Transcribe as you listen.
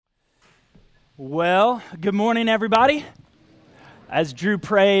Well, good morning, everybody. As Drew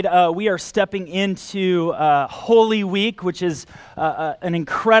prayed, we are stepping into Holy Week, which is an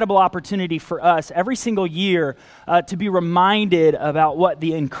incredible opportunity for us every single year to be reminded about what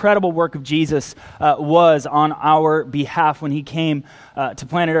the incredible work of Jesus was on our behalf when he came to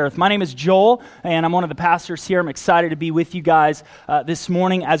planet Earth. My name is Joel, and I'm one of the pastors here. I'm excited to be with you guys this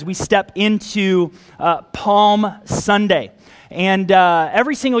morning as we step into Palm Sunday. And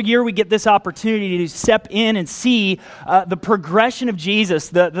every single year we get this opportunity to step in and see the progression of Jesus,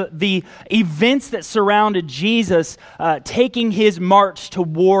 the events that surrounded Jesus taking his march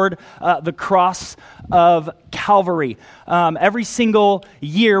toward the cross of Calvary. Every single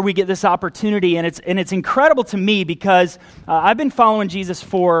year we get this opportunity, and it's incredible to me because I've been following Jesus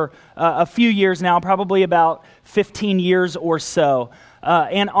for a few years now, probably about 15 years or so.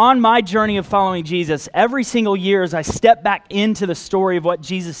 And on my journey of following Jesus, every single year as I step back into the story of what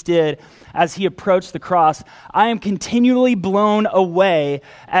Jesus did as he approached the cross, I am continually blown away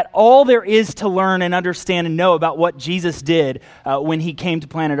at all there is to learn and understand and know about what Jesus did when he came to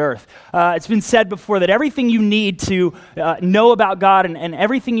planet Earth. It's been said before that everything you need to know about God and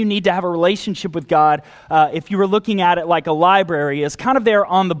everything you need to have a relationship with God, if you were looking at it like a library, is kind of there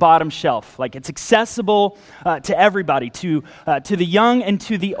on the bottom shelf. Like it's accessible to everybody, to the young and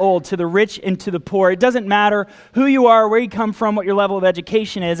to the old, to the rich and to the poor. It doesn't matter who you are, where you come from, what your level of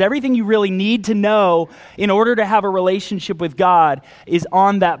education is. Everything you really need to know in order to have a relationship with God is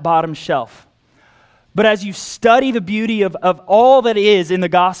on that bottom shelf. But as you study the beauty of all that is in the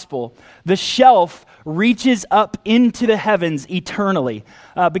gospel, the shelf reaches up into the heavens eternally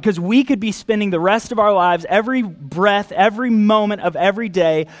because we could be spending the rest of our lives, every breath, every moment of every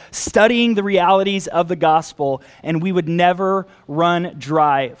day, studying the realities of the gospel, and we would never run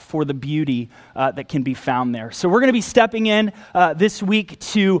dry for the beauty that can be found there. So we're going to be stepping in this week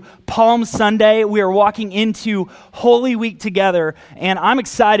to Palm Sunday. We are walking into Holy Week together, and I'm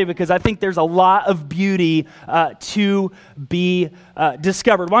excited because I think there's a lot of beauty to be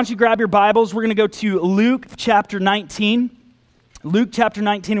discovered. Why don't you grab your Bibles? We're going to go to Luke chapter 19. Luke chapter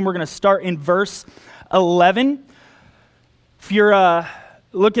 19, and we're going to start in verse 11. If you're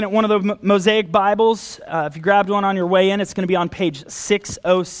looking at one of the Mosaic Bibles, if you grabbed one on your way in, it's going to be on page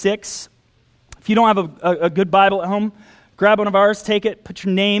 606. If you don't have a good Bible at home, grab one of ours, take it, put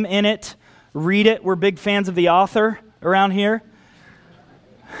your name in it, read it. We're big fans of the author around here.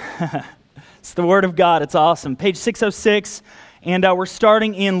 It's the Word of God. It's awesome. Page 606, and we're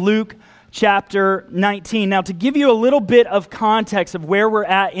starting in Luke chapter 19. Now, to give you a little bit of context of where we're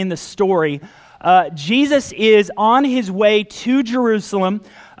at in the story, Jesus is on his way to Jerusalem,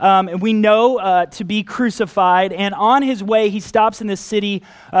 and we know to be crucified, and on his way he stops in this city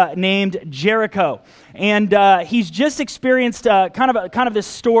named Jericho. And he's just experienced kind of this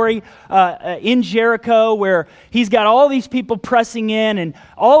story in Jericho where he's got all these people pressing in and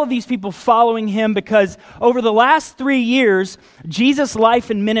all of these people following him because over the last 3 years, Jesus' life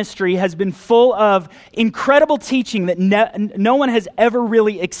and ministry has been full of incredible teaching that no one has ever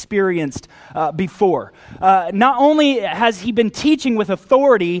really experienced before. Not only has he been teaching with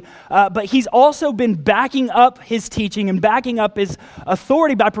authority, but he's also been backing up his teaching and backing up his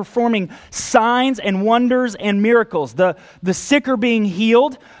authority by performing signs and wonders and miracles. The sick are being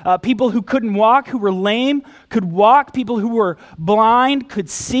healed. People who couldn't walk, who were lame, could walk. People who were blind could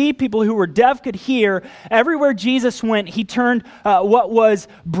see. People who were deaf could hear. Everywhere Jesus went, he turned what was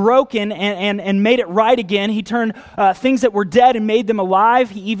broken and made it right again. He turned things that were dead and made them alive.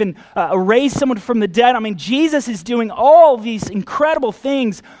 He even raised someone from the dead. I mean, Jesus is doing all these incredible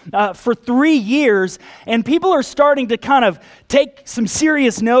things for 3 years, and people are starting to kind of take some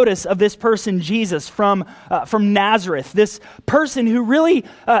serious notice of this person, Jesus, from Nazareth. This person who really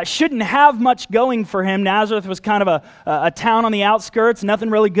shouldn't have much going for him. Nazareth was kind of a town on the outskirts. Nothing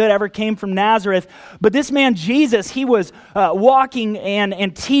really good ever came from Nazareth. But this man, Jesus, he was walking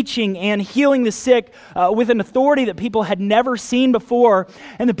and teaching and healing the sick with an authority that people had never seen before.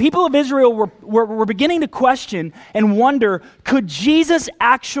 And the people of Israel were beginning to question and wonder, could Jesus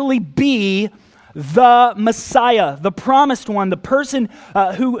actually be the Messiah, the promised one, the person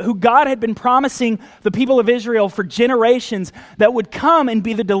who God had been promising the people of Israel for generations that would come and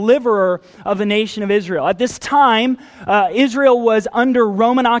be the deliverer of the nation of Israel. At this time, Israel was under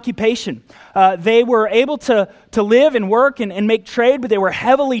Roman occupation. They were able to live and work and make trade, but they were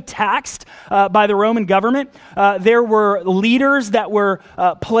heavily taxed by the Roman government. There were leaders that were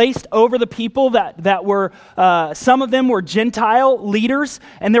placed over the people that were, some of them were Gentile leaders,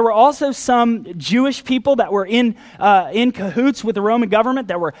 and there were also some Jewish people that were in cahoots with the Roman government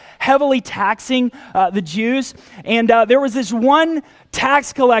that were heavily taxing the Jews. And there was this one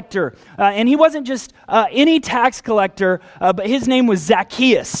tax collector, and he wasn't just any tax collector, but his name was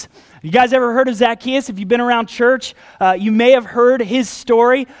Zacchaeus. You guys ever heard of Zacchaeus? If you've been around church, you may have heard his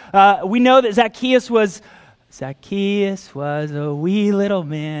story. We know that Zacchaeus was a wee little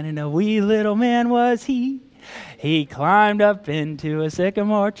man, and a wee little man was he. He climbed up into a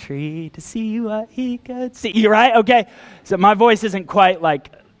sycamore tree to see what he could see. You right? Okay. So my voice isn't quite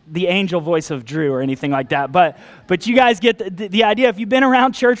like the angel voice of Drew or anything like that, but you guys get the idea. If you've been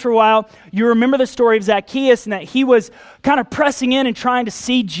around church for a while, you remember the story of Zacchaeus and that he was kind of pressing in and trying to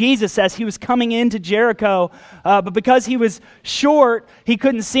see Jesus as he was coming into Jericho, but because he was short, he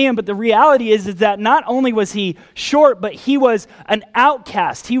couldn't see him. But the reality is that not only was he short, but he was an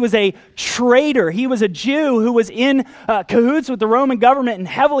outcast. He was a traitor. He was a Jew who was in cahoots with the Roman government and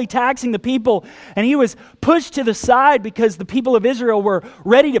heavily taxing the people, and he was pushed to the side because the people of Israel were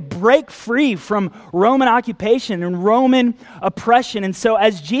ready to break free from Roman occupation and Roman oppression. And so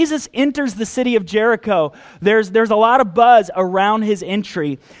as Jesus enters the city of Jericho, there's a lot of buzz around his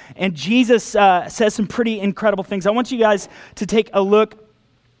entry. And Jesus says some pretty incredible things. I want you guys to take a look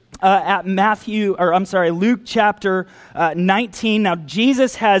at Luke chapter 19. Now,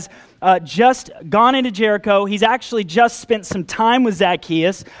 Jesus has just gone into Jericho. He's actually just spent some time with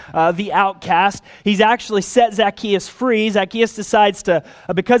Zacchaeus, the outcast. He's actually set Zacchaeus free. Zacchaeus decides to,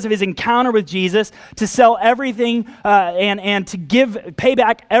 because of his encounter with Jesus, to sell everything and to pay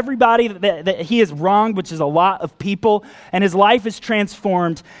back everybody that he has wronged, which is a lot of people, and his life is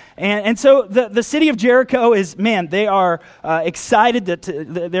transformed. And so the city of Jericho is, man, they are excited that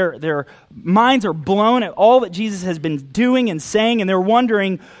their minds are blown at all that Jesus has been doing and saying, and they're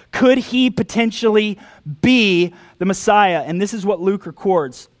wondering, could he potentially be the Messiah? And this is what Luke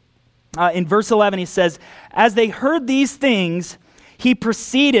records. In verse 11, he says, as they heard these things, he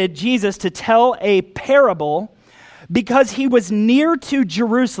proceeded, Jesus, to tell a parable because he was near to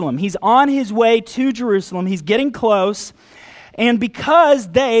Jerusalem. He's on his way to Jerusalem. He's getting close. And because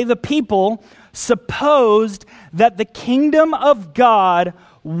the people, supposed that the kingdom of God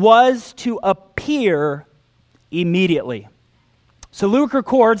was to appear immediately. So Luke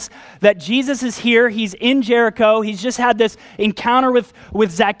records that Jesus is here. He's in Jericho. He's just had this encounter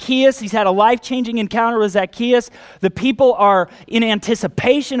with Zacchaeus. He's had a life-changing encounter with Zacchaeus. The people are in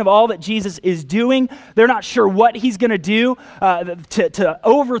anticipation of all that Jesus is doing. They're not sure what he's going to do to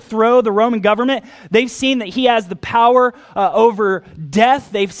overthrow the Roman government. They've seen that he has the power over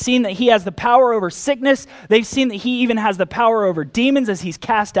death. They've seen that he has the power over sickness. They've seen that he even has the power over demons as he's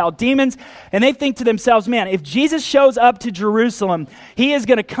cast out demons. And they think to themselves, man, if Jesus shows up to Jerusalem, he is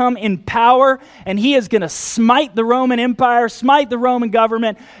going to come in power, and he is going to smite the Roman Empire, smite the Roman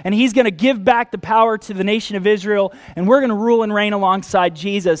government, and he's going to give back the power to the nation of Israel, and we're going to rule and reign alongside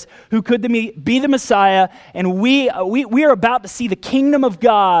Jesus, who could be the Messiah, and we are about to see the kingdom of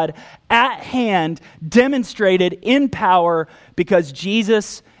God at hand, demonstrated in power, because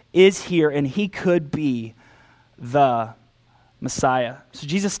Jesus is here, and he could be the Messiah. So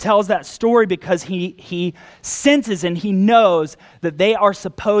Jesus tells that story because he senses and he knows that they are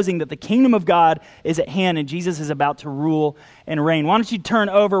supposing that the kingdom of God is at hand and Jesus is about to rule and reign. Why don't you turn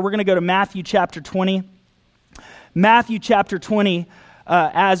over? We're going to go to Matthew chapter 20. Matthew chapter 20,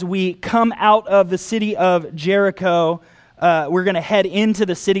 as we come out of the city of Jericho, we're going to head into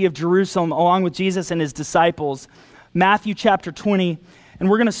the city of Jerusalem along with Jesus and his disciples. Matthew chapter 20,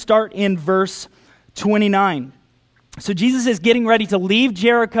 and we're going to start in verse 29. So Jesus is getting ready to leave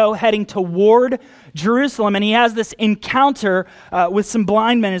Jericho, heading toward Jerusalem, and he has this encounter with some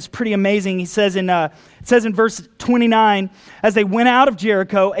blind men. It's pretty amazing. It says in verse 29, as they went out of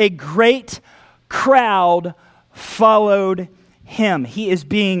Jericho, a great crowd followed him. He is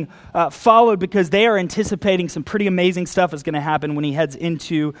being followed because they are anticipating some pretty amazing stuff is going to happen when he heads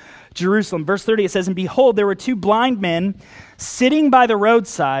into Jerusalem. Verse 30, it says, and behold, there were two blind men sitting by the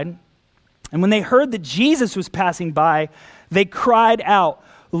roadside. And when they heard that Jesus was passing by, they cried out,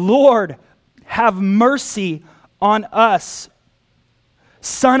 Lord, have mercy on us,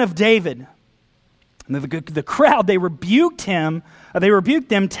 Son of David. And the crowd, they rebuked them,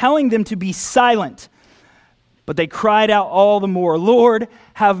 telling them to be silent. But they cried out all the more, "Lord,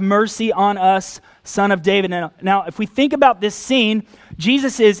 have mercy on us, Son of David." Now, if we think about this scene,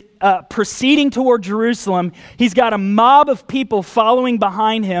 Jesus is proceeding toward Jerusalem. He's got a mob of people following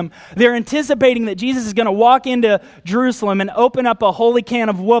behind him. They're anticipating that Jesus is going to walk into Jerusalem and open up a holy can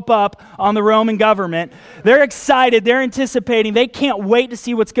of whoop up on the Roman government. They're excited. They're anticipating. They can't wait to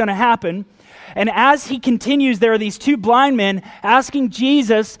see what's going to happen. And as he continues, there are these two blind men asking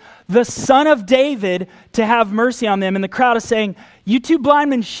Jesus, the Son of David, to have mercy on them. And the crowd is saying, "You two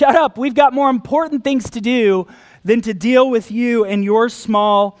blind men, shut up. We've got more important things to do than to deal with you and your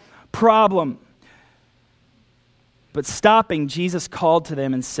small problem." But stopping, Jesus called to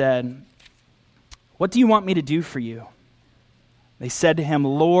them and said, "What do you want me to do for you?" They said to him,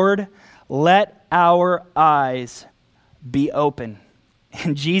 "Lord, let our eyes be open."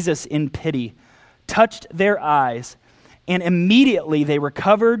 And Jesus, in pity, touched their eyes, and immediately they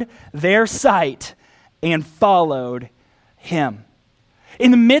recovered their sight and followed him.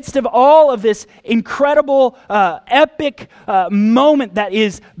 In the midst of all of this incredible, epic moment that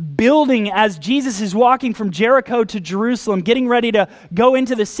is building as Jesus is walking from Jericho to Jerusalem, getting ready to go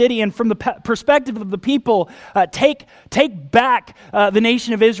into the city, and from the perspective of the people, take back the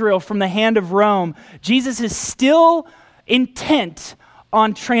nation of Israel from the hand of Rome, Jesus is still intent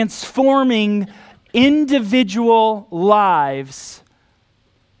on transforming individual lives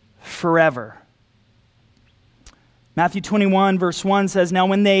forever. Matthew 21 verse 1 says, "Now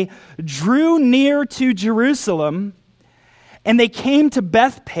when they drew near to Jerusalem, and they came to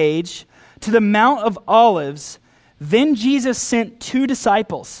Bethphage, to the Mount of Olives, then Jesus sent 2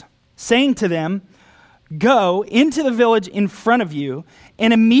 disciples, saying to them, 'Go into the village in front of you,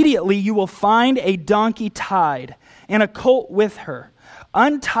 and immediately you will find a donkey tied, and a colt with her.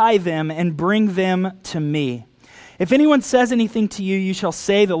 Untie them and bring them to me. If anyone says anything to you, you shall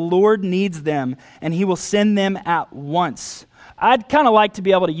say the Lord needs them, and he will send them at once.'" I'd kind of like to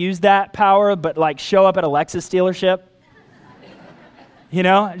be able to use that power, but like show up at a Lexus dealership. You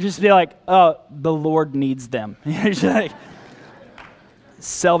know, just be like, "Oh, the Lord needs them." Just like,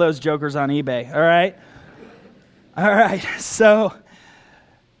 sell those jokers on eBay, all right? All right, so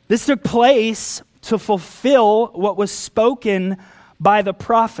this took place to fulfill what was spoken by the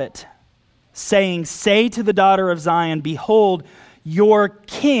prophet, saying, "Say to the daughter of Zion, behold, your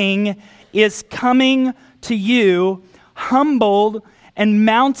king is coming to you, humbled and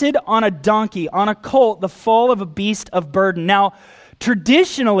mounted on a donkey, on a colt, the foal of a beast of burden." Now,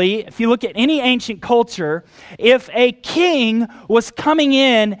 traditionally, if you look at any ancient culture, if a king was coming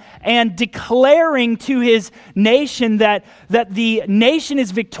in and declaring to his nation that the nation is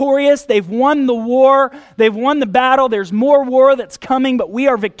victorious, they've won the war, they've won the battle, there's more war that's coming, but we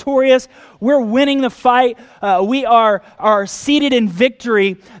are victorious, we're winning the fight, we are seated in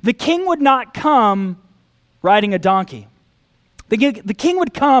victory, the king would not come riding a donkey. The king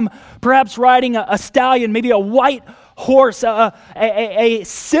would come perhaps riding a stallion, maybe a white horse, a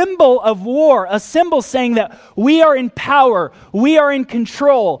symbol of war, a symbol saying that we are in power, we are in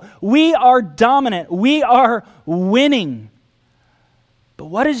control, we are dominant, we are winning. But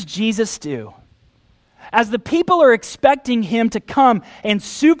what does Jesus do? As the people are expecting him to come and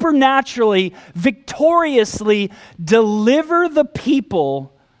supernaturally, victoriously deliver the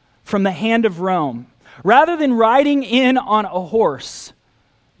people from the hand of Rome, rather than riding in on a horse,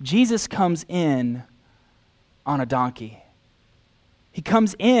 Jesus comes in on a donkey. He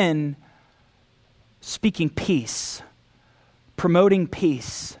comes in speaking peace, promoting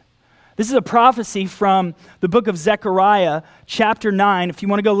peace. This is a prophecy from the book of Zechariah, chapter 9. If you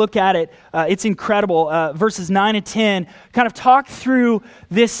want to go look at it, it's incredible. Verses 9 and 10 kind of talk through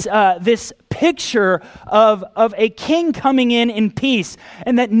this picture of a king coming in peace,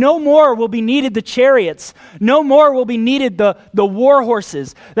 and that no more will be needed the chariots, no more will be needed the war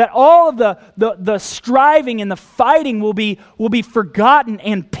horses, that all of the striving and the fighting will be forgotten,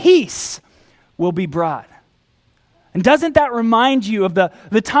 and peace will be brought. And doesn't that remind you of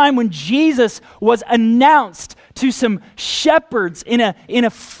the time when Jesus was announced to some shepherds in a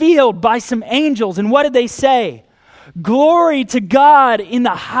field by some angels? And what did they say? "Glory to God in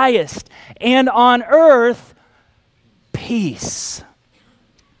the highest, and on earth, peace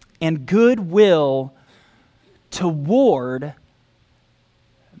and goodwill toward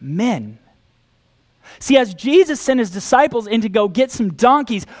men." See, as Jesus sent his disciples in to go get some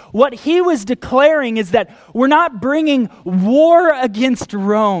donkeys, what he was declaring is that we're not bringing war against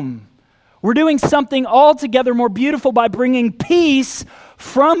Rome. We're doing something altogether more beautiful by bringing peace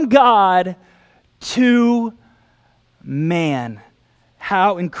from God to man.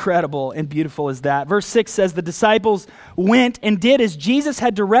 How incredible and beautiful is that? Verse 6 says, "The disciples went and did as Jesus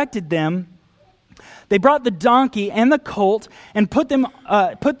had directed them. They brought the donkey and the colt and put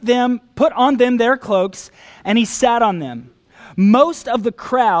on them their cloaks, and he sat on them. Most of the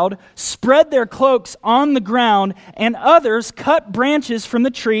crowd spread their cloaks on the ground, and others cut branches from the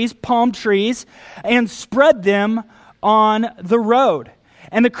trees, palm trees, and spread them on the road.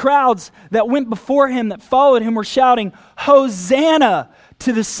 And the crowds that went before him, that followed him, were shouting, "Hosanna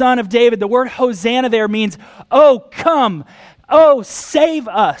to the Son of David." The word Hosanna there means, "Oh, come. Oh, save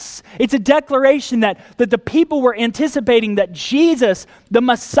us." It's a declaration that the people were anticipating that Jesus, the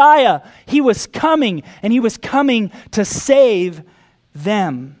Messiah, he was coming, and he was coming to save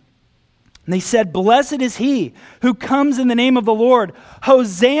them. And they said, "Blessed is he who comes in the name of the Lord.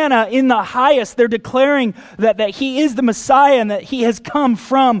 Hosanna in the highest." They're declaring that he is the Messiah and that he has come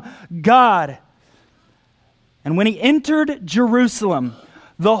from God. And when he entered Jerusalem,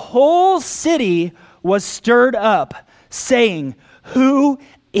 the whole city was stirred up, saying, "Who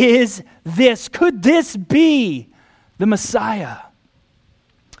is this? Could this be the Messiah?"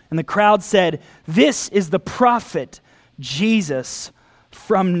 And the crowd said, "This is the prophet Jesus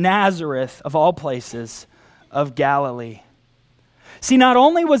from Nazareth, of all places, of Galilee." See, not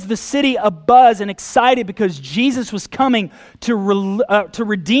only was the city abuzz and excited because Jesus was coming to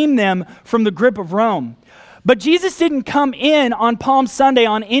redeem them from the grip of Rome, but Jesus didn't come in on Palm Sunday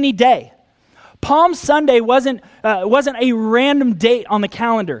on any day. Palm Sunday wasn't a random date on the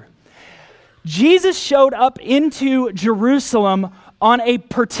calendar. Jesus showed up into Jerusalem on a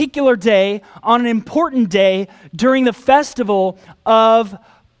particular day, on an important day, during the festival of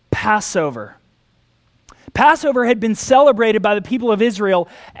Passover. Passover had been celebrated by the people of Israel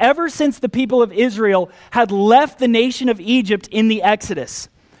ever since the people of Israel had left the nation of Egypt in the Exodus.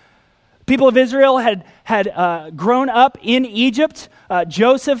 People of Israel had grown up in Egypt.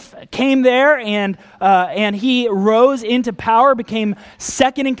 Joseph came there and he rose into power, became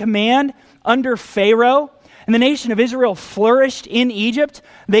second in command under Pharaoh. And the nation of Israel flourished in Egypt.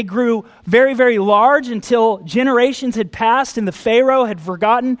 They grew very, very large until generations had passed and the Pharaoh had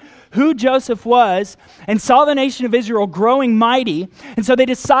forgotten who Joseph was and saw the nation of Israel growing mighty. And so they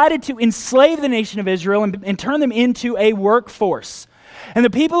decided to enslave the nation of Israel and turn them into a workforce. And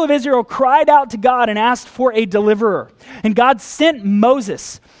the people of Israel cried out to God and asked for a deliverer. And God sent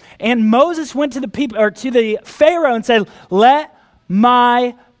Moses. And Moses went to the Pharaoh and said, "Let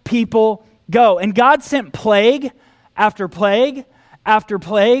my people go." And God sent plague after plague after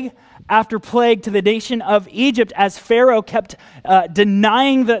plague after plague to the nation of Egypt as Pharaoh kept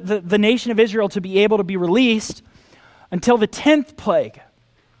denying the nation of Israel to be able to be released until the 10th plague.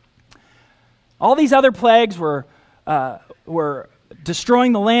 All these other plagues were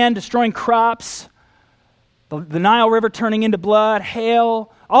destroying the land, destroying crops, the Nile River turning into blood,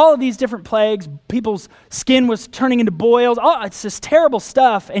 hail, all of these different plagues. People's skin was turning into boils. Oh, it's just terrible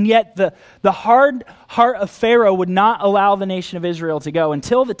stuff. And yet the hard heart of Pharaoh would not allow the nation of Israel to go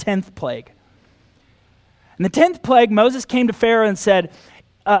until the 10th plague. And the 10th plague, Moses came to Pharaoh and said,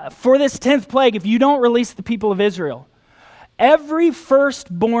 for this 10th plague, if you don't release the people of Israel, every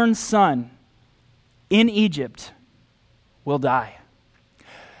firstborn son in Egypt will die.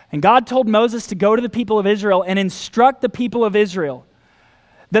 And God told Moses to go to the people of Israel and instruct the people of Israel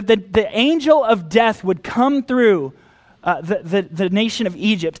that the angel of death would come through the nation of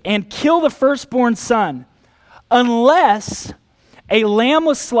Egypt and kill the firstborn son unless a lamb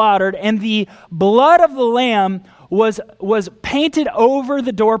was slaughtered and the blood of the lamb was painted over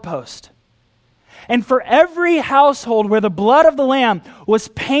the doorpost. And for every household where the blood of the lamb was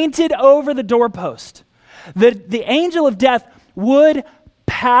painted over the doorpost, the angel of death would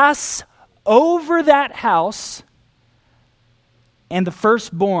pass over that house and the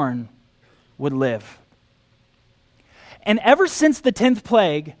firstborn would live. And ever since the 10th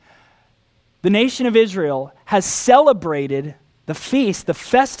plague, the nation of Israel has celebrated the feast, the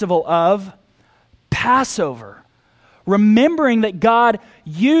festival of Passover, remembering that God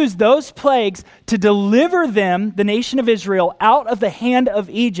used those plagues to deliver them, the nation of Israel, out of the hand of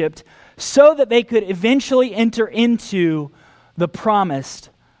Egypt so that they could eventually enter into the promised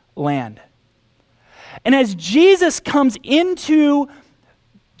land. And as Jesus comes into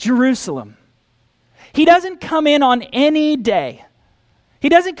Jerusalem, he doesn't come in on any day. He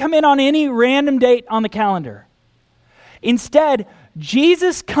doesn't come in on any random date on the calendar. Instead,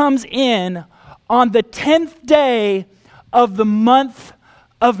 Jesus comes in on the 10th day of the month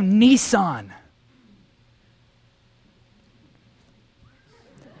of Nisan.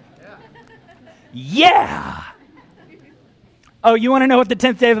 Yeah! Oh, you want to know what the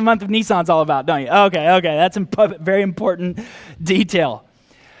 10th day of the month of Nisan is all about, don't you? Okay, that's a very important detail.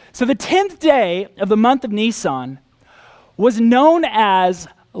 So the 10th day of the month of Nisan was known as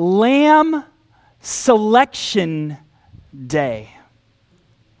Lamb Selection Day.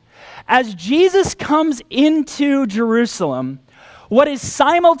 As Jesus comes into Jerusalem, what is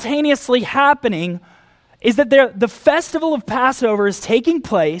simultaneously happening is that the festival of Passover is taking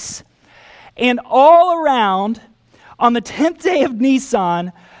place, and all around, on the 10th day of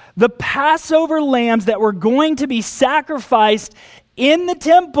Nisan, the Passover lambs that were going to be sacrificed in the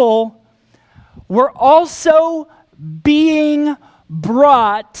temple were also being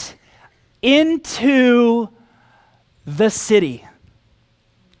brought into the city.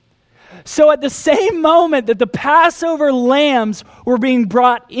 So at the same moment that the Passover lambs were being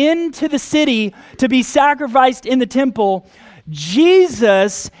brought into the city to be sacrificed in the temple,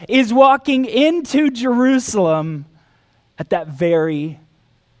 Jesus is walking into Jerusalem at that very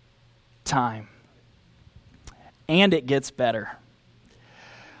time. And it gets better.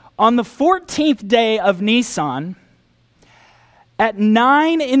 On the 14th day of Nisan, at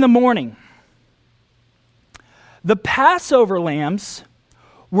 9 in the morning, the Passover lambs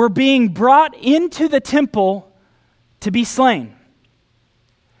were being brought into the temple to be slain.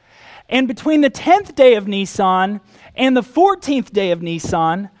 And between the 10th day of Nisan and the 14th day of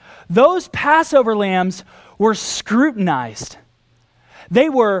Nisan, those Passover lambs were scrutinized. They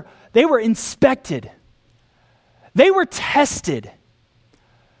were inspected. They were tested.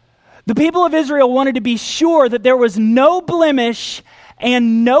 The people of Israel wanted to be sure that there was no blemish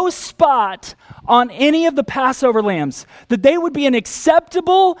and no spot on any of the Passover lambs, that they would be an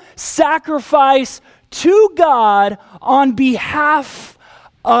acceptable sacrifice to God on behalf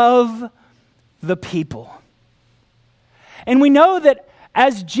of the people. And we know that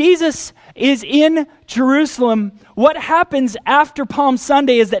as Jesus is in Jerusalem, what happens after Palm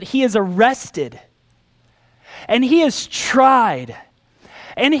Sunday is that he is arrested, and he is tried,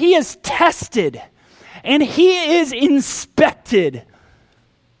 and he is tested, and he is inspected.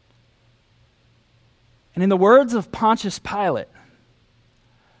 And in the words of Pontius Pilate,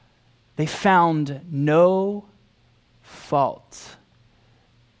 they found no fault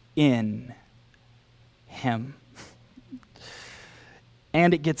in him.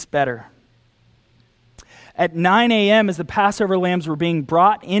 And it gets better. At 9 a.m., as the Passover lambs were being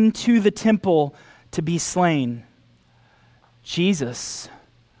brought into the temple to be slain, Jesus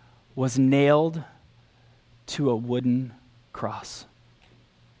was nailed to a wooden cross.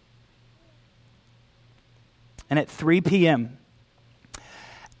 And at 3 p.m.,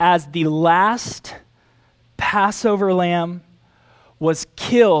 as the last Passover lamb was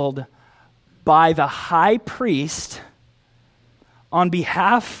killed by the high priest on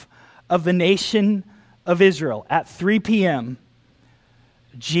behalf of the nation of Israel, at 3 p.m.,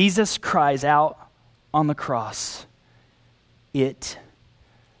 Jesus cries out on the cross, "It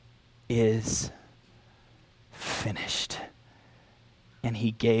is finished." And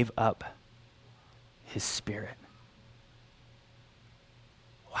he gave up his spirit.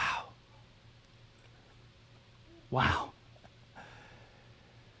 Wow. Wow.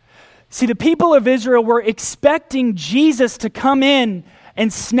 See, the people of Israel were expecting Jesus to come in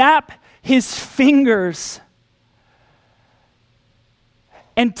and snap his fingers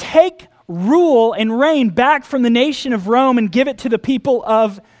and take rule and reign back from the nation of Rome and give it to the people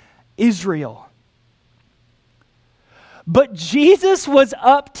of Israel. But Jesus was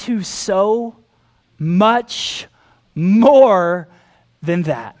up to so much more than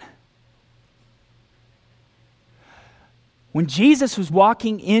that. When Jesus was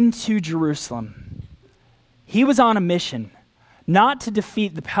walking into Jerusalem, he was on a mission, not to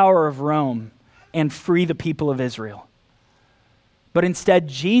defeat the power of Rome and free the people of Israel. But instead,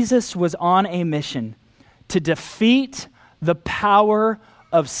 Jesus was on a mission to defeat the power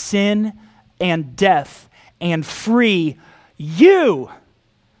of sin and death and free you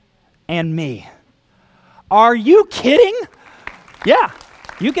and me. Are you kidding? Yeah,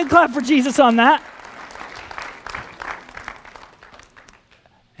 you can clap for Jesus on that.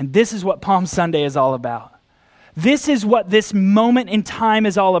 And this is what Palm Sunday is all about. This is what this moment in time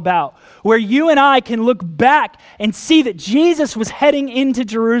is all about, where you and I can look back and see that Jesus was heading into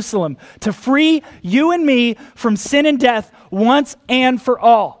Jerusalem to free you and me from sin and death once and for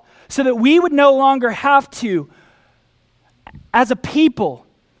all, so that we would no longer have to, as a people,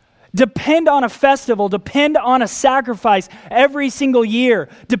 depend on a festival, depend on a sacrifice every single year,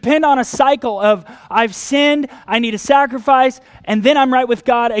 depend on a cycle of I've sinned, I need a sacrifice, and then I'm right with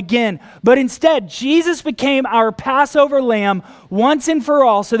God again. But instead, Jesus became our Passover lamb once and for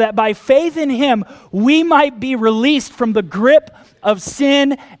all, so that by faith in him, we might be released from the grip of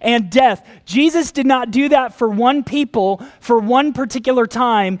sin and death. Jesus did not do that for one people, for one particular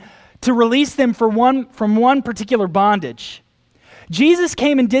time, to release them from one particular bondage. Jesus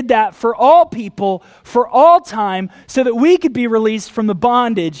came and did that for all people, for all time, so that we could be released from the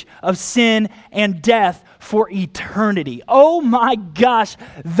bondage of sin and death for eternity. Oh my gosh,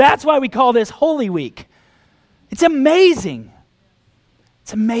 that's why we call this Holy Week. It's amazing.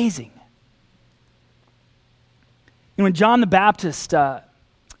 It's amazing. And when John the Baptist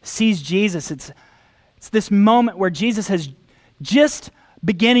sees Jesus, it's this moment where Jesus has just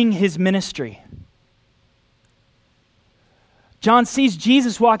beginning his ministry. John sees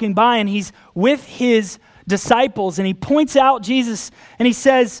Jesus walking by, and he's with his disciples, and he points out Jesus, and he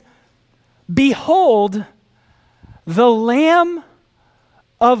says, "Behold, the Lamb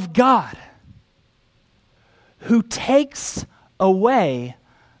of God who takes away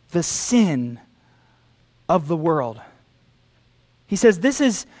the sin of the world." He says, "This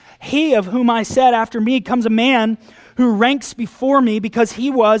is he of whom I said, after me comes a man who ranks before me because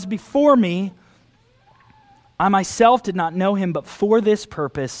he was before me. I myself did not know him, but for this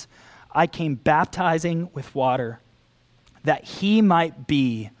purpose I came baptizing with water, that he might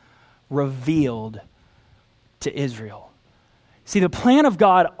be revealed to Israel." See, the plan of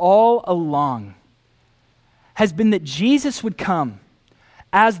God all along has been that Jesus would come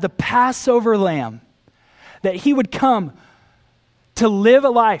as the Passover lamb, that he would come to live a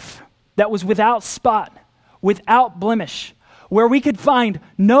life that was without spot, without blemish, where we could find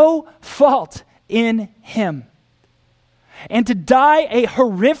no fault in him, and to die a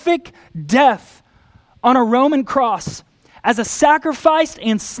horrific death on a Roman cross as a sacrificed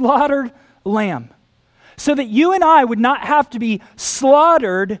and slaughtered lamb, so that you and I would not have to be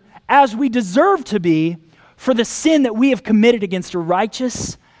slaughtered as we deserve to be for the sin that we have committed against a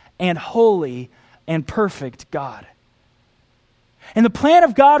righteous and holy and perfect God. And the plan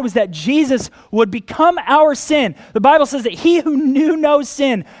of God was that Jesus would become our sin. The Bible says that he who knew no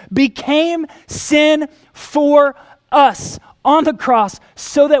sin became sin for us on the cross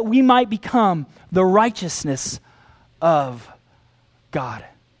so that we might become the righteousness of God.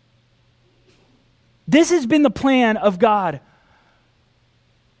 This has been the plan of God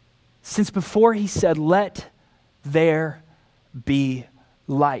since before he said, "Let there be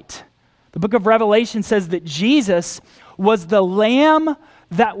light." The book of Revelation says that Jesus was the lamb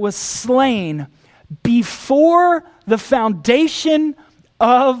that was slain before the foundation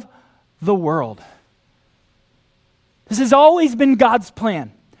of the world. This has always been God's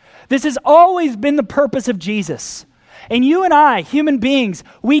plan. This has always been the purpose of Jesus. And you and I, human beings,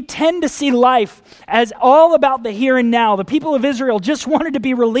 we tend to see life as all about the here and now. The people of Israel just wanted to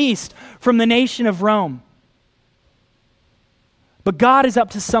be released from the nation of Rome. But God is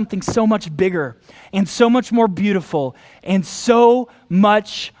up to something so much bigger and so much more beautiful and so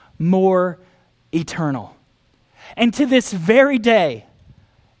much more eternal. And to this very day,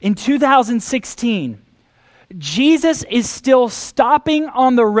 in 2016, Jesus is still stopping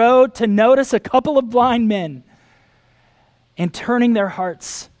on the road to notice a couple of blind men and turning their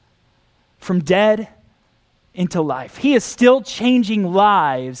hearts from dead into life. He is still changing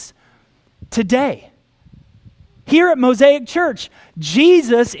lives today. Here at Mosaic Church,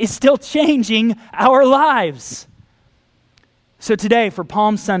 Jesus is still changing our lives. So today, for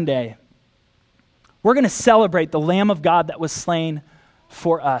Palm Sunday, we're going to celebrate the Lamb of God that was slain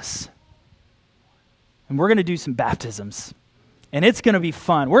for us. And we're going to do some baptisms. And it's going to be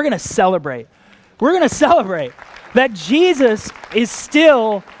fun. We're going to celebrate. We're going to celebrate that Jesus is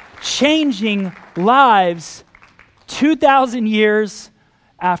still changing lives 2,000 years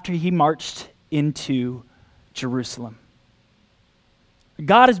after he marched into Jerusalem.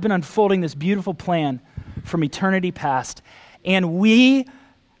 God has been unfolding this beautiful plan from eternity past, and we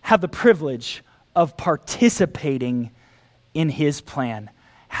have the privilege of participating in his plan.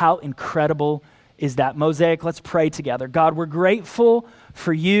 How incredible is that? Mosaic, let's pray together. God, we're grateful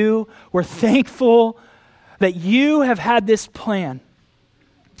for you. We're thankful that you have had this plan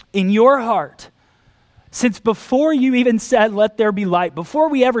in your heart since before you even said, "Let there be light," before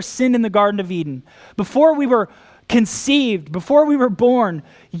we ever sinned in the Garden of Eden, before we were conceived, before we were born.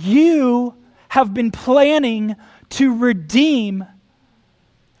 You have been planning to redeem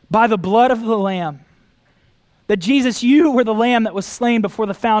by the blood of the Lamb. That Jesus, you were the Lamb that was slain before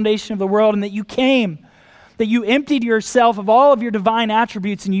the foundation of the world, and that you came, that you emptied yourself of all of your divine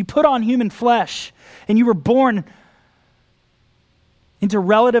attributes, and you put on human flesh, and you were born into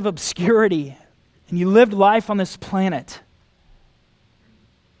relative obscurity, and you lived life on this planet.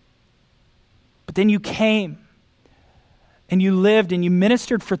 But then you came, and you lived, and you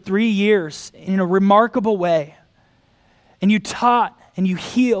ministered for 3 years in a remarkable way, and you taught, and you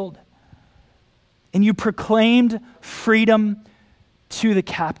healed, and you proclaimed freedom to the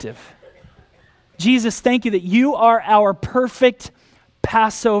captive. Jesus, thank you that you are our perfect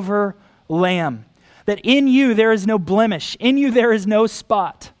Passover lamb. That in you there is no blemish, in you there is no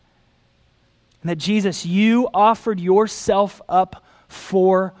spot. And that Jesus, you offered yourself up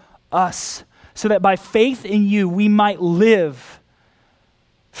for us so that by faith in you we might live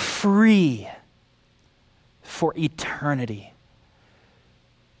free for eternity.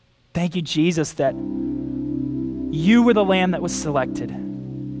 Thank you, Jesus, that you were the lamb that was selected.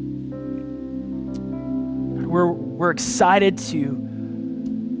 We're excited to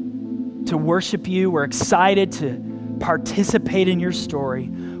worship you. We're excited to participate in your story.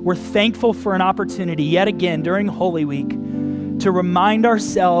 We're thankful for an opportunity yet again during Holy Week to remind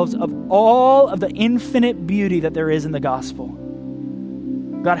ourselves of all of the infinite beauty that there is in the gospel.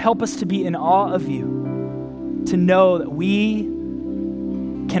 God, help us to be in awe of you, to know that we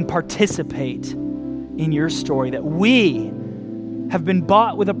can participate in your story, that we have been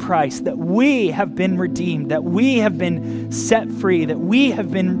bought with a price, that we have been redeemed, that we have been set free, that we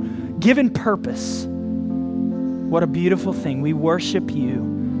have been given purpose. What a beautiful thing. We worship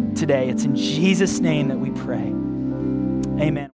you today. It's in Jesus' name that we pray. Amen.